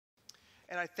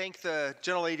and I thank the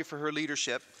gentlelady for her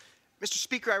leadership. Mr.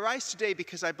 Speaker, I rise today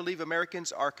because I believe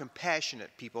Americans are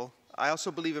compassionate people. I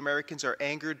also believe Americans are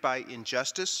angered by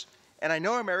injustice, and I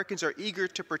know Americans are eager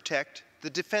to protect the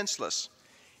defenseless.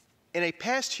 In a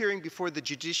past hearing before the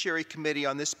Judiciary Committee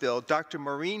on this bill, Dr.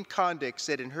 Maureen Condick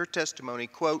said in her testimony,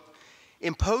 quote,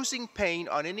 "Imposing pain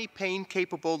on any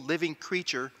pain-capable living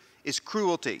creature is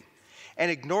cruelty, and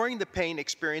ignoring the pain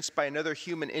experienced by another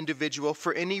human individual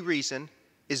for any reason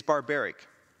is barbaric,"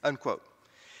 unquote.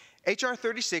 H.R.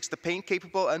 36, the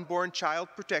Pain-Capable Unborn Child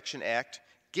Protection Act,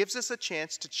 gives us a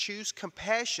chance to choose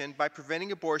compassion by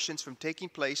preventing abortions from taking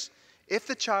place if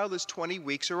the child is 20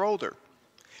 weeks or older.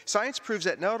 Science proves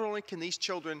that not only can these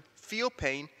children feel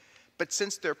pain, but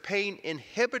since their pain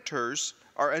inhibitors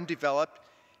are undeveloped,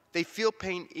 they feel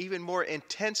pain even more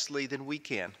intensely than we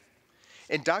can.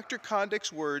 In Dr.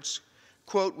 Condick's words,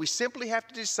 quote, "We simply have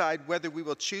to decide whether we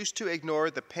will choose to ignore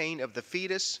the pain of the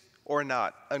fetus or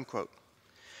not," unquote.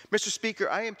 Mr. Speaker,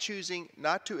 I am choosing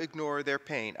not to ignore their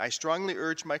pain. I strongly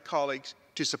urge my colleagues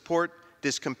to support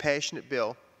this compassionate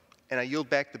bill, and I yield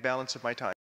back the balance of my time.